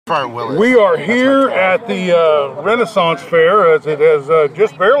Friar Willis. We are here at the Renaissance Fair, as it has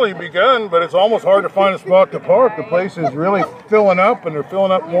just barely begun, but it's almost hard to find a spot to park. The place is really filling up, and they're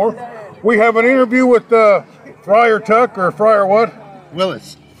filling up more. We have an interview with Friar Tuck, or Friar what?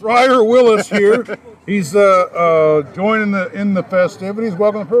 Willis. Friar Willis here. He's joining in the festivities.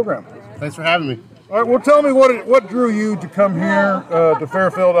 Welcome to the program. Thanks for having me. All right, well, tell me what drew you to come here to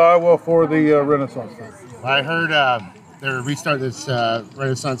Fairfield, Iowa for the Renaissance Fair? I heard they're restarting this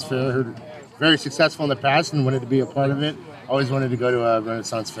Renaissance Fair. I heard very successful in the past and wanted to be a part of it. Always wanted to go to a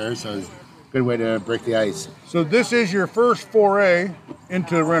Renaissance Fair, so it's a good way to break the ice. So this is your first foray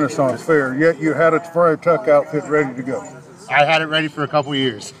into the Renaissance Fair, yet you had a Friar Tuck outfit ready to go. I had it ready for a couple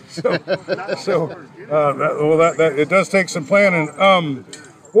years. It does take some planning.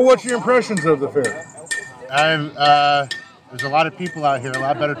 Well, what's your impressions of the fair? There's a lot of people out here, a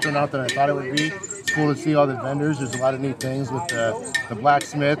lot better turnout than I thought it would be. It's cool to see all the vendors. There's a lot of neat things with the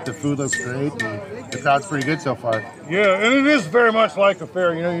blacksmith. The food looks great, and the crowd's pretty good so far. Yeah, and it is very much like a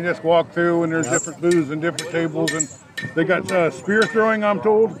fair. You know, you just walk through, and there's different booths and different tables, and they got spear throwing, I'm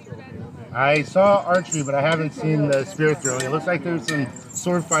told. I saw archery, but I haven't seen the spear throwing. It looks like there's some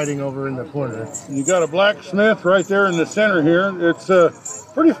sword fighting over in the corner. You got a blacksmith right there in the center here. It's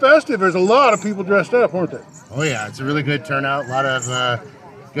pretty festive. There's a lot of people dressed up, aren't there? Oh yeah, it's a really good turnout. A lot of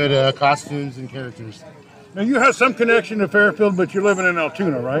good costumes and characters. Now you have some connection to Fairfield, but you're living in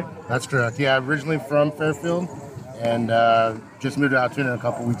Altoona, right? That's correct. Yeah, originally from Fairfield, and just moved to Altoona a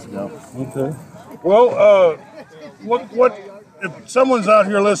couple weeks ago. Okay. Well, what if someone's out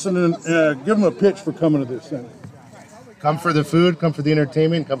here listening? Give them a pitch for coming to this thing. Come for the food, come for the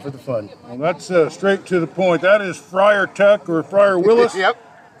entertainment, come for the fun. Well, that's straight to the point. That is Friar Tuck, or Friar Willis. Yep.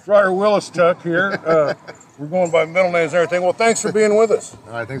 Friar Willis Tuck here. We're going by middle names and everything. Well, thanks for being with us.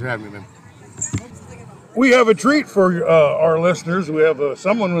 All right, thanks for having me, man. We have a treat for our listeners. We have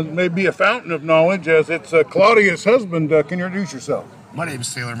someone who may be a fountain of knowledge, as it's Claudia's husband. Can you introduce yourself? My name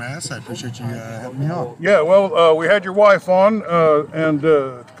is Taylor Mass. I appreciate you having me on. Yeah, well, we had your wife on and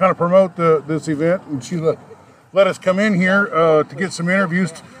to kind of promote this event, and she let us come in here to get some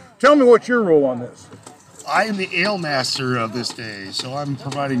interviews. Tell me what's your role on this. I am the ale master of this day, so I'm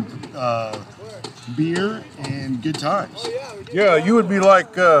providing beer and good times. Yeah, you would be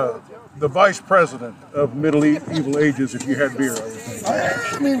like the vice president of medieval ages if you had beer, I would think.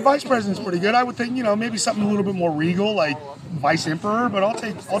 I mean, vice president's pretty good. I would think, maybe something a little bit more regal, like vice emperor, but I'll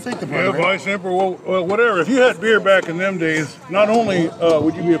take the Yeah, president. vice emperor, well, whatever. If you had beer back in them days, not only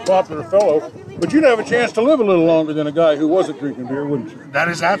would you be a popular fellow, but you'd have a chance to live a little longer than a guy who wasn't drinking beer, wouldn't you? That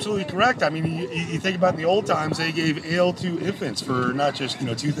is absolutely correct. I mean, you think about in the old times, they gave ale to infants for not just,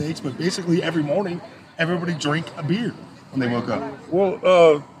 toothaches, but basically every morning, everybody drank a beer when they woke up.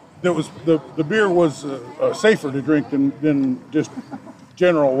 Well, the beer was safer to drink than just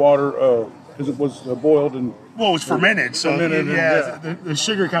general water because it was boiled and. Well, it was fermented, so yeah. The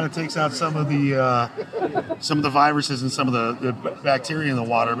sugar kind of takes out some of the viruses and some of the bacteria in the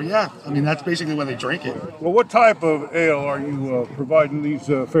water. But yeah, I mean that's basically when they drink it. Well, what type of ale are you providing these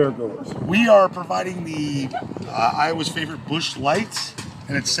fairgoers? We are providing the Iowa's favorite Busch Light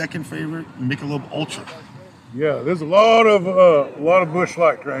and its second favorite Michelob Ultra. Yeah, there's a lot of Busch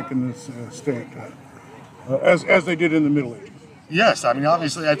Light drank in this state, as they did in the Middle Ages. Yes, I mean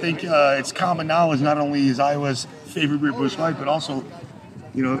obviously I think it's common knowledge not only is Iowa's favorite beer Busch Light, but also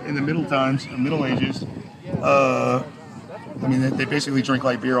in the Middle Ages, I mean they basically drink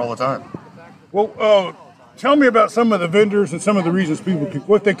light beer all the time. Well, tell me about some of the vendors and some of the reasons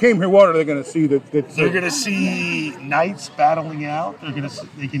people if they came here, what are they going to see? They're going to see knights battling out.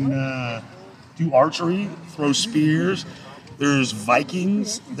 They can do archery, throw spears. There's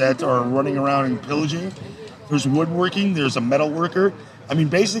Vikings that are running around and pillaging. There's woodworking. There's a metal worker. I mean,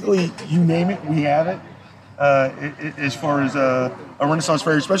 basically, you name it, we have it. As far as a Renaissance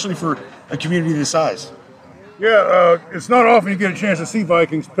fair, especially for a community this size. Yeah, it's not often you get a chance to see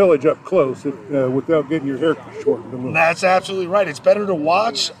Vikings pillage up close without getting your hair shortened a little. That's absolutely right. It's better to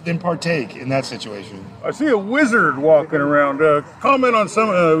watch than partake in that situation. I see a wizard walking around. Comment on some.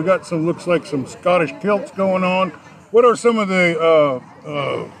 We got looks like some Scottish kilts going on. What are some of the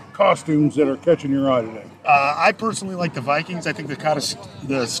costumes that are catching your eye today? I personally like the Vikings. I think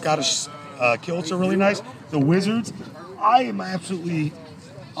the Scottish kilts are really nice. The wizards. I am absolutely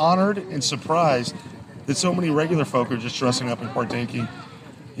honored and surprised that so many regular folk are just dressing up and partaking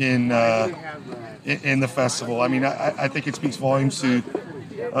in the festival. I mean, I think it speaks volumes to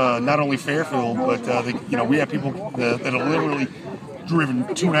not only Fairfield, but we have people that are literally driven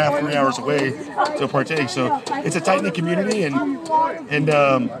 2.5, 3 hours away to partake. So it's a tight-knit community, and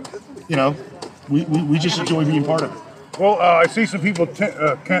we just enjoy being part of it. Well, I see some people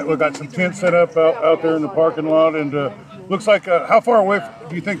got some tents set up out there in the parking lot, and looks like how far away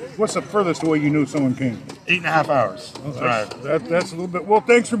do you think? What's the furthest away you knew someone came? 8.5 hours. That's a little bit. Well,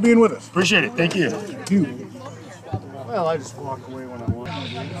 thanks for being with us. Appreciate it. Thank you. Thank you. Well, I just walk away when I want.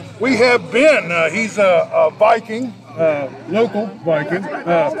 We have Ben. He's a Viking, local Viking.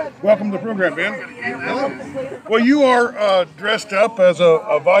 Welcome to the program, Ben. Well, you are dressed up as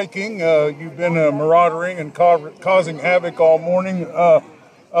a Viking. You've been marauding and causing havoc all morning.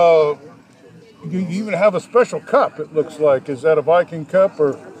 You even have a special cup, it looks like. Is that a Viking cup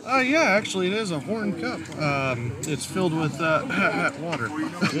or? Yeah, actually, it is a horn cup. It's filled with water.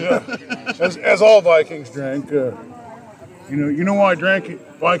 Yeah, as all Vikings drank. You know why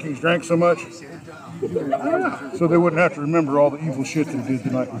Vikings drank so much? So they wouldn't have to remember all the evil shit they did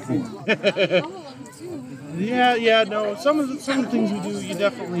the night before. Yeah, no. Some of the things we do, you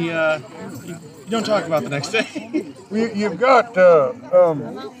definitely you don't talk about the next day. You've got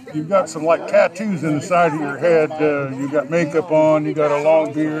some like tattoos in the side of your head. You've got makeup on. You got a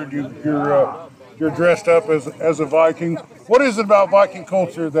long beard. You're dressed up as a Viking. What is it about Viking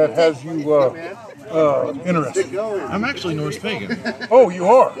culture that has you interested? I'm actually Norse pagan. Oh, you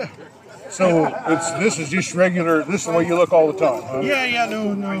are. So this is just regular. This is the way you look all the time. Huh? Yeah,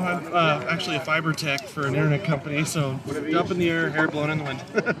 no. I'm actually a fiber tech for an internet company, so up in the air, hair blowing in the wind.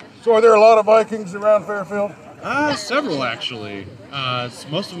 So are there a lot of Vikings around Fairfield? Several actually.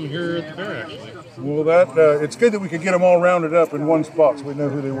 Most of them here at the fair actually. Well, it's good that we could get them all rounded up in one spot so we know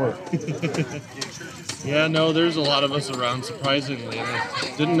who they were. Yeah, no, there's a lot of us around, surprisingly. I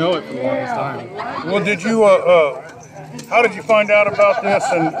didn't know it for the longest time. Well, did you, how did you find out about this,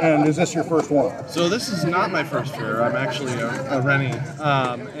 and is this your first one? So this is not my first fair. I'm actually a Rennie.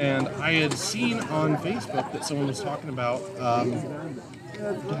 And I had seen on Facebook that someone was talking about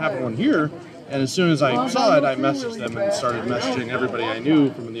to have one here. And as soon as I saw it, I messaged them and started messaging everybody I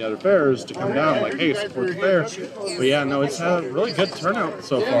knew from the other fairs to come down, like, hey, support the fair. But yeah, no, it's had a really good turnout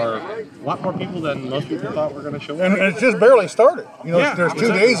so far. A lot more people than most people thought were going to show up. And it's just barely started. Yeah, there's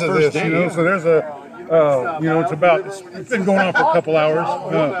 2 days of this, so there's it's been going on for a couple hours.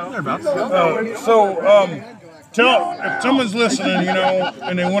 If someone's listening,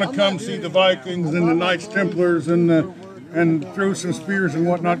 and they want to come see the Vikings and the Knights Templars and throw some spears and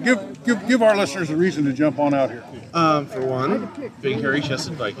whatnot, give our listeners a reason to jump on out here. For one, big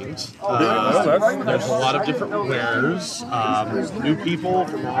hairy-chested Vikings. There's a lot of different wares. There's new people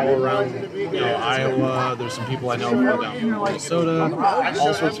from all around, Iowa. There's some people I know from down in Minnesota.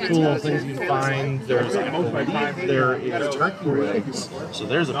 All sorts of cool things you can find. There is turkey legs, so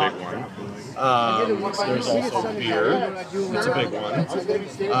there's a big one. There's also beer. It's a big one.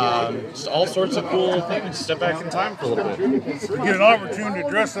 Just all sorts of cool things. Step back in time for a little bit. You get an opportunity to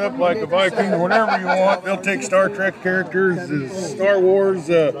dress up like a Viking or whatever you want. They'll take Star Trek characters, Star Wars,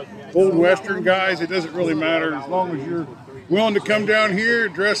 old Western guys. It doesn't really matter as long as you're willing to come down here,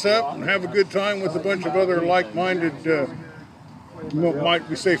 dress up, and have a good time with a bunch of other like-minded, might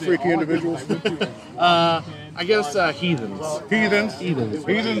we say, freaky individuals. I guess heathens.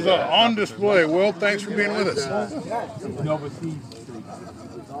 Heathens on display. Well, thanks for being with us.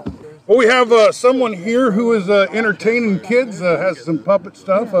 Well, we have someone here who is entertaining kids, has some puppet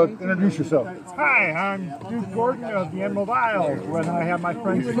stuff. Introduce yourself. Hi, I'm Duke Gordon of the Emerald Isle, when I have my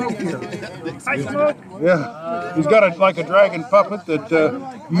friend Smoke here. Hi, Smoke. Yeah, he's got a dragon puppet that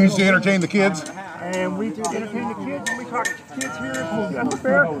you use to entertain the kids. And we entertain the kids, and we talk to kids here at the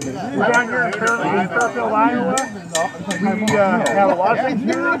fair. We're down here in Fairfield, Iowa. We have a lot of things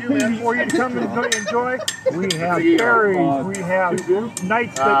here for you to come and enjoy. We have fairies, we have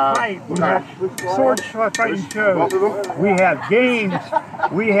knights that fight, we have sword fighting shows, we have games,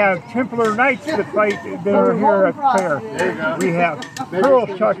 we have Templar knights that fight that are here at the fair. We have pearl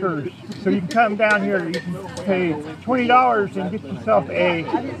chuckers, so you can come down here, you can pay $20 and get yourself a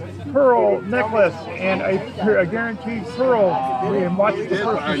pearl necklace and a guaranteed pearl, and watch the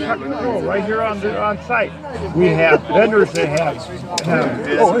person chuck the pearl right here on site. We have vendors that have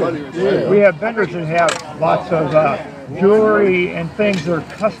lots of jewelry and things that are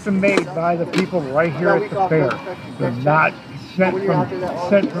custom made by the people right here at the fair. They're not sent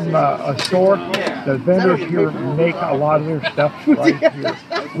from a store. The vendors here make a lot of their stuff right here.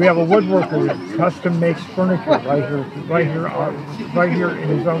 We have a woodworker that custom makes furniture right here in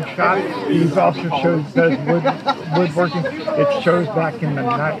his own shop. He also does woodworking. It shows back in the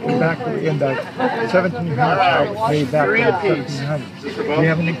 1700s how it was made back in the 1700s. We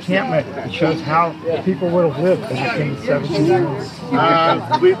have an encampment that shows how people would have lived back in the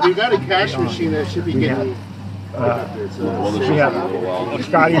 1700s. We got a cash machine that should be getting We have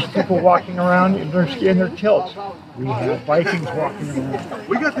Scottish people walking around in their kilts. We have Vikings walking around.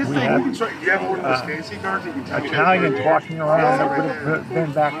 We got this We thing. have, You have one of those fancy cards that you can Italians walking around that would have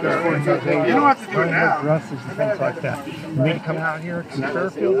been back there in those days. You don't have to do it now. Dresses and things like that. You need to come out here to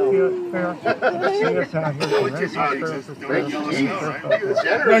Fairfield Fair. See us out here.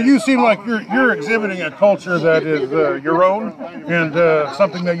 Now you seem like you're exhibiting a culture that is your own and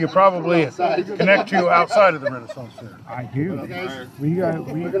something that you probably connect to outside of the Renaissance Fair. I do.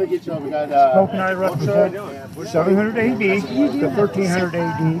 Smoke and I represent 700 AD to 1300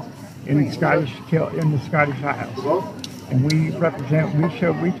 AD in the Scottish Isles, and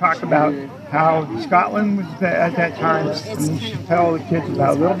we talk about how Scotland was at that time, and we should tell the kids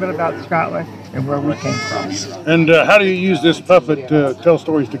about a little bit about Scotland and where we came from. And how do you use this puppet to tell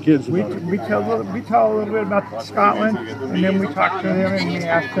stories to kids? We tell a little bit about Scotland, and then we talk to them and we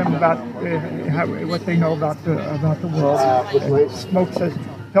ask them about what they know about the world. And Smoke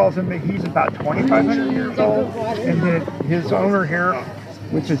tells him that he's about 2,500 years old, and that his owner here,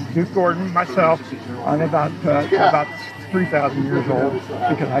 which is Duke Gordon, myself, I'm about 3,000 years old,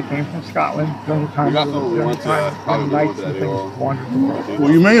 because I came from Scotland during the time when knights and things wandered the world.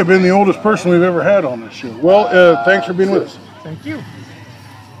 Well, you may have been the oldest person we've ever had on this show. Well, thanks for being with us. Thank you.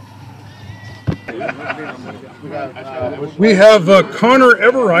 We have Connor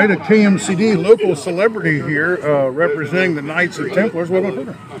Everett, a KMCD local celebrity here, representing the Knights of Templars.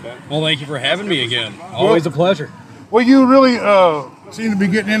 Welcome. Well, thank you for having me again. Always a pleasure. Well, you really seem to be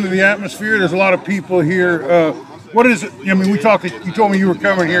getting into the atmosphere. There's a lot of people here. What is it? I mean, you told me you were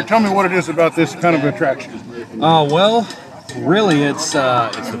coming here. Tell me what it is about this kind of attraction. Well, really, it's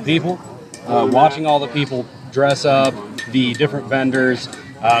the people. Watching all the people dress up, the different vendors,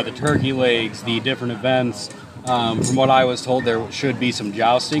 the turkey legs, the different events. From what I was told, there should be some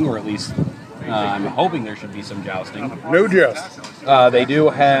jousting, or at least I'm hoping there should be some jousting. No joust. They do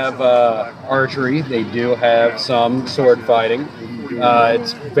have archery. They do have some sword fighting.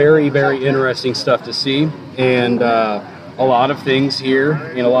 It's very, very interesting stuff to see. And a lot of things here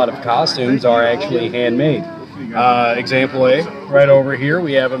and a lot of costumes are actually handmade. Example A, right over here,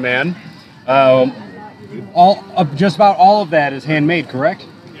 we have a man. Just about all of that is handmade, correct?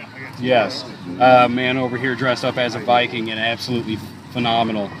 Yes. Man over here dressed up as a Viking and absolutely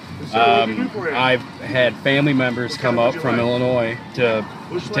phenomenal. I've had family members come up from Illinois to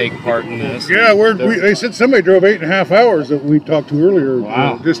take part in this. Yeah, they said somebody drove 8.5 hours that we talked to earlier.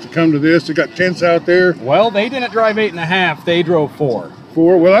 Wow. Just to come to this. They got tents out there. Well, they didn't drive 8.5; they drove 4.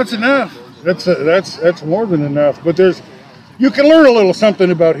 4. Well, that's enough. That's more than enough. But you can learn a little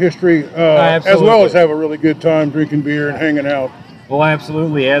something about history, as well as have a really good time drinking beer and hanging out. Well,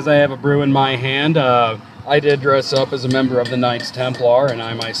 absolutely. As I have a brew in my hand, I did dress up as a member of the Knights Templar, and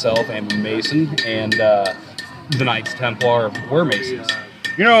I myself am a Mason, and the Knights Templar were Masons.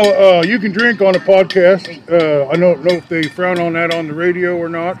 You know, you can drink on a podcast. I don't know if they frown on that on the radio or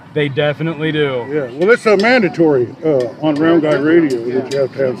not. They definitely do. Yeah, well, it's mandatory on Round Guy Radio that you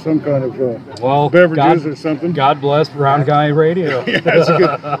have to have some kind of beverages or something. God bless Round Guy Radio. Yeah, that's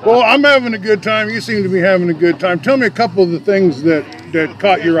good. Well, I'm having a good time. You seem to be having a good time. Tell me a couple of the things that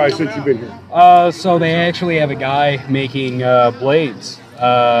caught your eye since you've been here. So they actually have a guy making blades,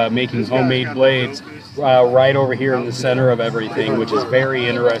 making homemade blades. Right over here in the center of everything, which is very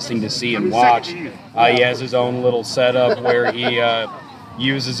interesting to see and watch. He has his own little setup where he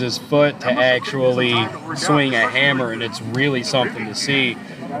uses his foot to actually swing a hammer, and it's really something to see.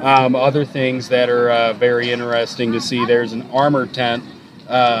 Other things that are very interesting to see, there's an armor tent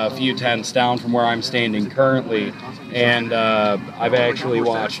a few tents down from where I'm standing currently, and I've actually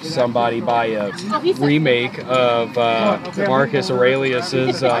watched somebody buy a remake of Marcus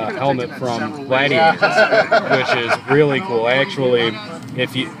Aurelius's helmet from Gladiators, which is really cool. Actually,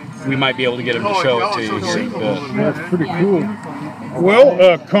 we might be able to get him to show it to you here in a bit. That's pretty cool.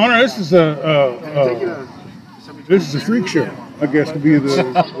 Well, Connor, this is a freak show, I guess, to be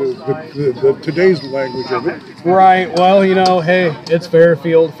the today's language of it. Right. Well, hey, it's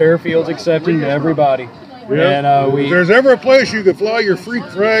Fairfield. Fairfield's accepting to everybody. Yeah. And if there's ever a place you could fly your freak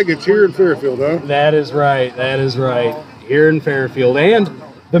flag, it's here in Fairfield, huh? That is right. That is right. Here in Fairfield. And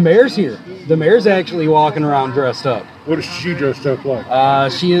the mayor's here. The mayor's actually walking around dressed up. What is she dressed up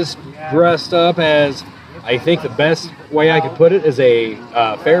like? She is dressed up as, I think the best way I could put it is a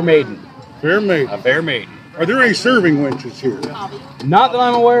fair maiden. Fair maiden. A fair maiden. Are there any serving wenches here? Not that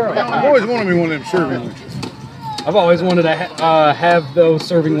I'm aware of. I've always wanted to be one of them serving wenches. I've always wanted to have those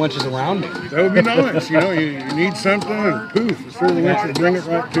serving wenches around me. That would be nice. You need something, and poof, the serving wench will bring it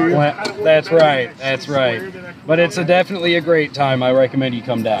right to you. Well, that's right. That's right. But it's definitely a great time. I recommend you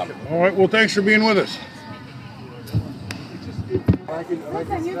come down. All right. Well, thanks for being with us.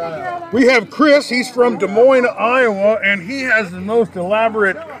 We have Chris. He's from Des Moines, Iowa, and he has the most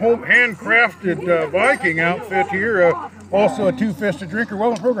elaborate handcrafted Viking outfit here. Also a two-fisted drinker.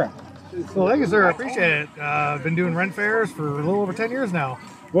 Welcome to the program. Well, thank you, sir. I appreciate it. I've been doing rent fairs for a little over 10 years now.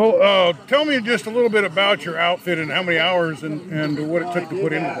 Well, tell me just a little bit about your outfit and how many hours and what it took to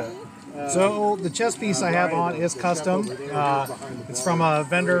put into that. So the chest piece I have on is custom. It's from a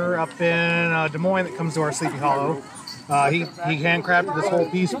vendor up in Des Moines that comes to our Sleepy Hollow. He handcrafted this whole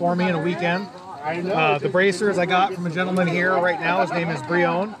piece for me in a weekend. The bracers I got from a gentleman here right now. His name is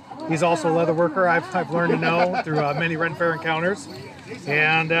Brion. He's also a leather worker I've learned to know through many rent fair encounters.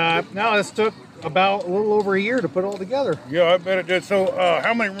 And now this took about a little over a year to put it all together. Yeah, I bet it did. So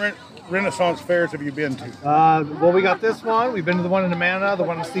how many Renaissance fairs have you been to? Well, we got this one. We've been to the one in Amana, the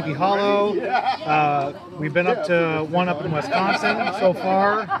one in Sleepy Hollow. We've been up to one up in Wisconsin so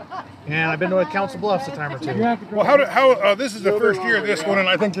far. And I've been to Council Bluffs a time or two. Well, how this is the first year of this one, and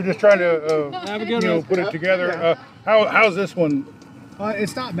I think you're just trying to put it together. How's this one?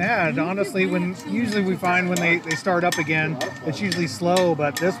 It's not bad, honestly. Usually we find when they start up again, it's usually slow.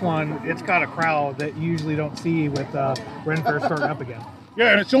 But this one, it's got a crowd that you usually don't see with Ren Fair starting up again.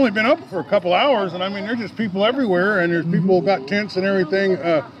 Yeah, and it's only been up for a couple hours, and I mean, there's just people everywhere, and there's people got tents and everything.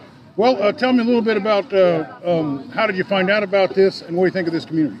 Tell me a little bit about how did you find out about this, and what do you think of this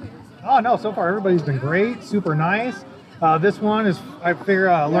community? Oh, no, so far everybody's been great, super nice. This one is, I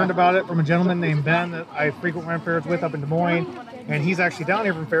learned about it from a gentleman named Ben that I frequent rent fairs with up in Des Moines, and he's actually down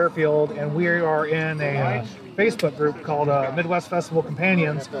here from Fairfield, and we are in a Facebook group called Midwest Festival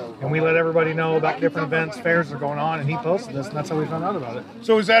Companions, and we let everybody know about different events, fairs that are going on, and he posted this, and that's how we found out about it.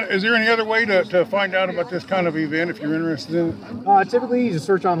 So is there any other way to find out about this kind of event if you're interested in it? Typically, you just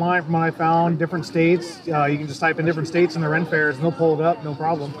search online from what I found, different states. You can just type in different states in the rent fairs, and they'll pull it up, no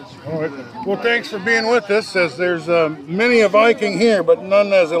problem. All right. Well, thanks for being with us, as there's many a Viking here, but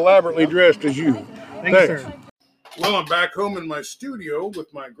none as elaborately dressed as you. Thanks, sir. Well, I'm back home in my studio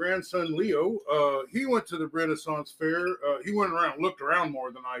with my grandson, Leo. He went to the Renaissance Fair. He went around, looked around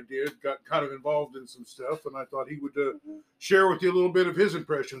more than I did, got kind of involved in some stuff, and I thought he would share with you a little bit of his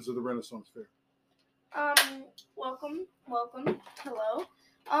impressions of the Renaissance Fair. Welcome. Hello.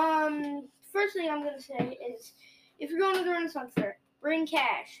 First thing I'm going to say is, if you're going to the Renaissance Fair, bring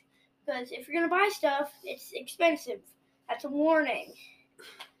cash. Because if you're going to buy stuff, it's expensive. That's a warning.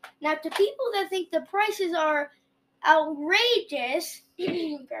 Now, to people that think the prices are outrageous,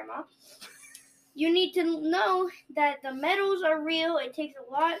 Grandma, you need to know that the metals are real. It takes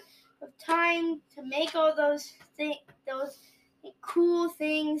a lot of time to make all those cool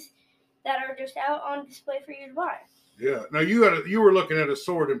things that are just out on display for you to buy. Yeah. Now you were looking at a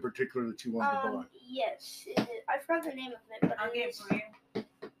sword in particular that you wanted to buy. Yes, I forgot the name of it, but I'll get it for you.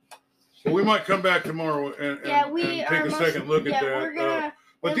 Well, we might come back tomorrow and take a second look at that. We're gonna,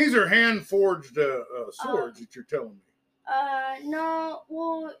 but these are hand-forged swords that you're telling me. No,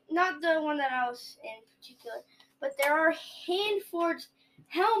 well, not the one that I was in particular, but there are hand-forged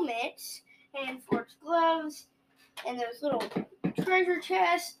helmets, hand-forged gloves, and there's little treasure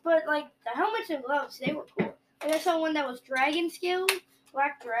chests, but, like, the helmets and gloves, they were cool. Like, I saw one that was dragon scales,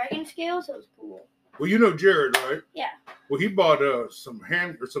 black dragon scales, it was cool. Well, you know Jared, right? Yeah. Well, he bought some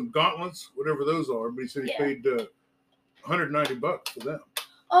gauntlets, whatever those are, but he said he paid $190 for them.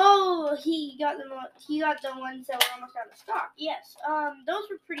 Oh, he got the ones that were almost out of stock. Yes. Those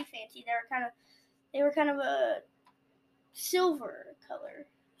were pretty fancy. They were kind of a silver color.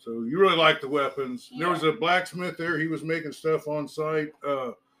 So you really like the weapons. Yeah. There was a blacksmith there. He was making stuff on site.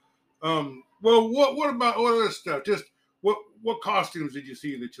 Well, what other stuff? Just what costumes did you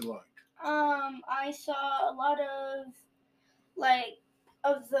see that you liked? I saw a lot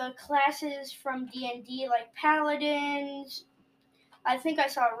of the classes from D&D, like paladins. I think I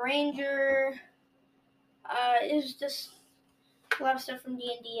saw Ranger. It was just a lot of stuff from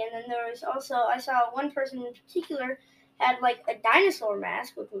D&D, and then there was also, I saw one person in particular had like a dinosaur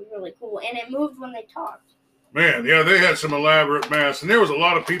mask, which was really cool, and it moved when they talked. Man, yeah, they had some elaborate masks, and there was a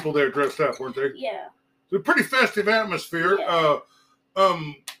lot of people there dressed up, weren't they? Yeah. It was a pretty festive atmosphere. Yeah.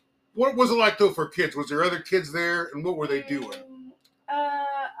 What was it like though for kids? Was there other kids there, and what were they doing?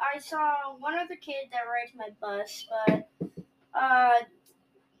 I saw one other kid that rides my bus, but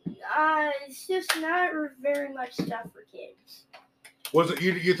it's just not very much stuff for kids. Was it?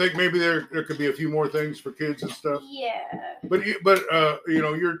 You think maybe there could be a few more things for kids and stuff? Yeah. But you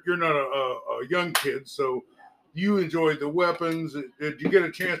know, you're not a young kid, so you enjoyed the weapons. Did you get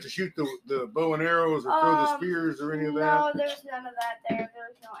a chance to shoot the bow and arrows or throw the spears or any of that? No, there's none of that there. There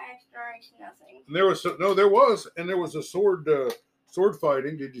was no axe throwing, nothing. And there was a sword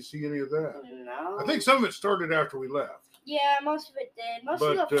fighting. Did you see any of that? No. I think some of it started after we left. Yeah, most of it did. Most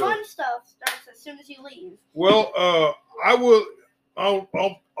of But, the fun stuff starts as soon as you leave. Well, I will.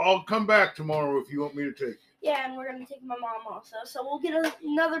 I'll come back tomorrow if you want me to take. Yeah, and we're going to take my mom also. So we'll get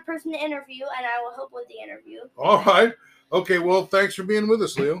another person to interview, and I will help with the interview. All right. Okay, well, thanks for being with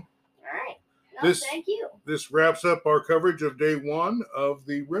us, Leo. All right. No, thank you. This wraps up our coverage of day 1 of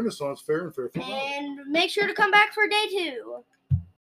the Renaissance Fair in Fairfield. And make sure to come back for day 2.